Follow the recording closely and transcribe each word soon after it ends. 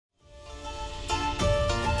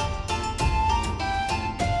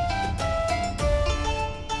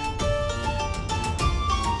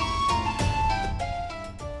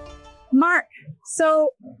So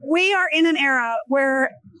we are in an era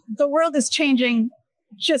where the world is changing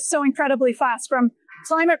just so incredibly fast, from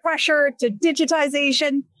climate pressure to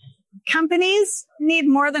digitization. Companies need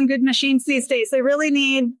more than good machines these days. They really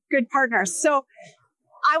need good partners. So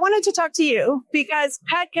I wanted to talk to you because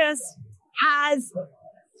Petcus has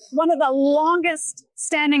one of the longest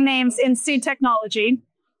standing names in seed technology.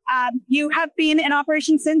 You have been in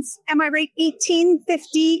operation since, am I right,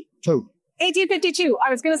 1852? 1852. I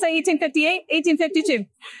was going to say 1858, 1852.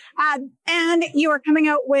 And you are coming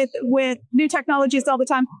out with new technologies all the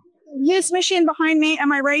time. This machine behind me,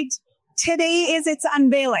 am I right? Today is its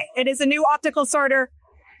unveiling. It is a new optical sorter,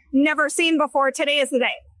 never seen before. Today is the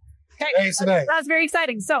day. Okay. Today is the day. That's very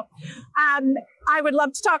exciting. So I would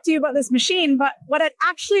love to talk to you about this machine, but what I'd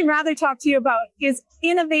actually rather talk to you about is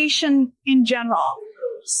innovation in general.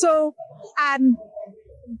 So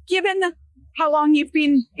given how long you've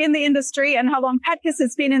been in the industry and how long Petcus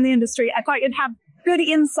has been in the industry, I thought you'd have good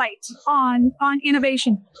insight on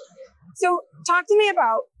innovation. So talk to me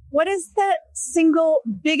about what is the single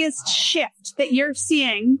biggest shift that you're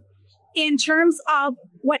seeing in terms of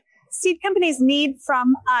what seed companies need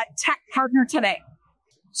from a tech partner today?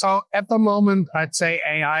 So at the moment, I'd say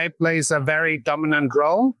AI plays a very dominant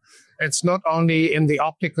role. It's not only in the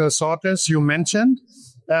optical sorters you mentioned,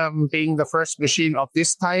 being the first machine of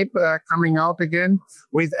this type coming out again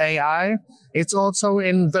with AI. It's also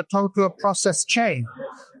in the total process chain.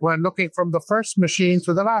 We're looking from the first machine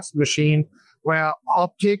to the last machine, where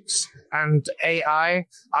optics and AI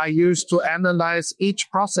are used to analyze each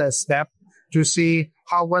process step to see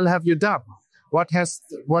how well have you done. What has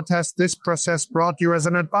this process brought you as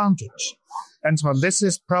an advantage? And so this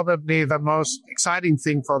is probably the most exciting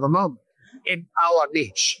thing for the moment in our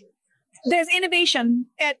niche. There's innovation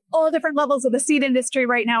at all different levels of the seed industry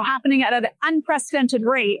right now happening at an unprecedented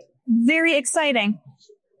rate. Very exciting.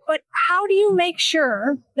 But how do you make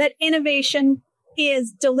sure that innovation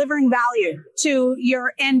is delivering value to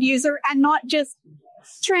your end user and not just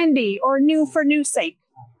trendy or new for new sake?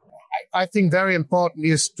 I think very important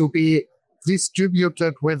is to be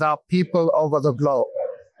distributed with our people over the globe.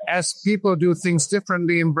 As people do things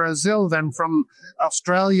differently in Brazil than from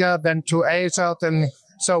Australia, then to Asia,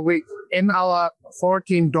 so we, in our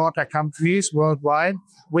 14 daughter companies worldwide,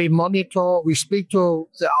 we monitor, we speak to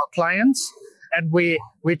our clients, and we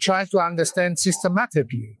try to understand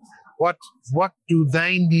systematically what do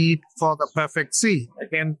they need for the perfect seed.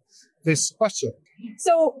 Again, this question.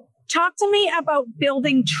 So talk to me about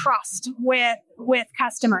building trust with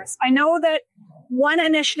customers. I know that one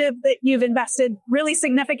initiative that you've invested really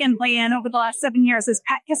significantly in over the last 7 years is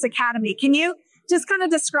Petcus Academy. Can you just kind of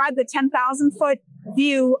describe the 10,000-foot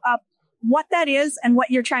view of what that is and what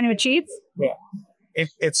you're trying to achieve? Yeah.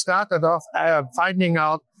 It started off finding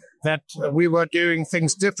out that we were doing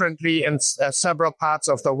things differently in several parts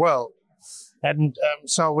of the world. And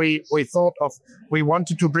so we thought we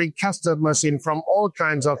wanted to bring customers in from all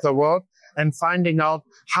kinds of the world and finding out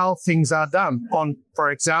how things are done on,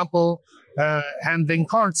 for example, handling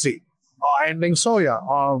cornseed or handling soya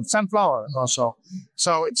or sunflower or so.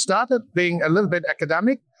 So it started being a little bit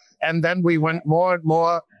academic, and then we went more and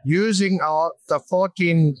more using the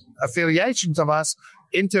 14 affiliations of us,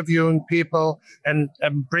 interviewing people and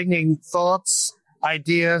bringing thoughts,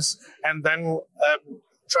 ideas, and then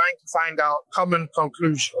trying to find out common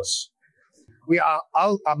conclusions. We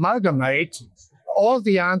amalgamate all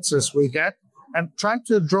the answers we get and try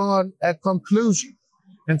to draw a conclusion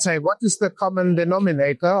and say, what is the common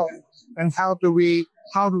denominator and how do we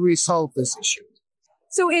solve this issue?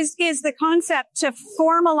 So is the concept to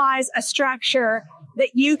formalize a structure that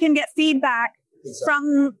you can get feedback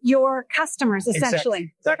from your customers,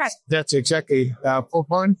 essentially? Exactly. That's exactly full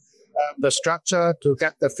point. The structure to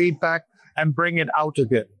get the feedback and bring it out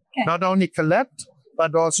again. Okay. Not only collect,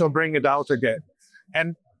 but also bring it out again.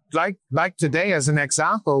 And like today, as an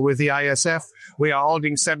example, with the ISF, we are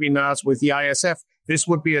holding seminars with the ISF. This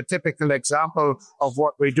would be a typical example of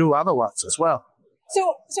what we do otherwise as well.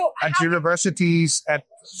 So at universities, at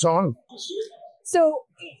so on. So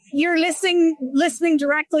you're listening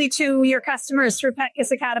directly to your customers through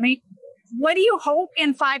Petcus Academy. What do you hope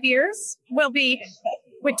in 5 years will be?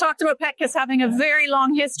 We talked about Petcus having a very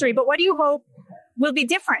long history, but what do you hope will be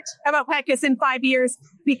different about Petcus in 5 years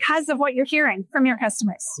because of what you're hearing from your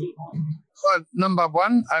customers? Well, number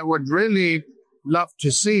one, I would really love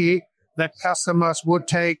to see that customers would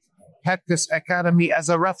take Petcus Academy as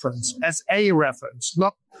a reference,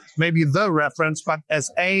 not maybe the reference, but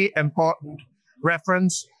as a important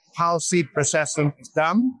reference, how seed processing is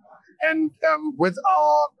done. And with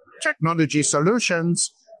our technology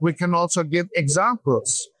solutions, we can also give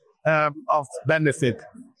examples of benefit.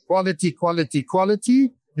 quality, quality,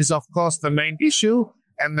 quality is, of course, the main issue.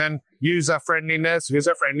 And then user friendliness,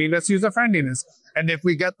 user friendliness, user friendliness. And if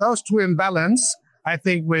we get those two in balance, I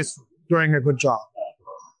think we're doing a good job.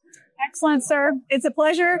 Excellent, sir. It's a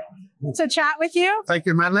pleasure to chat with you. Thank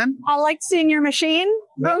you, Madeline. I like seeing your machine.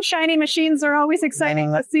 Those shiny machines are always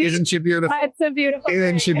exciting to see. Isn't she beautiful? It's a beautiful.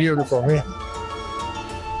 Isn't she beautiful? Yeah.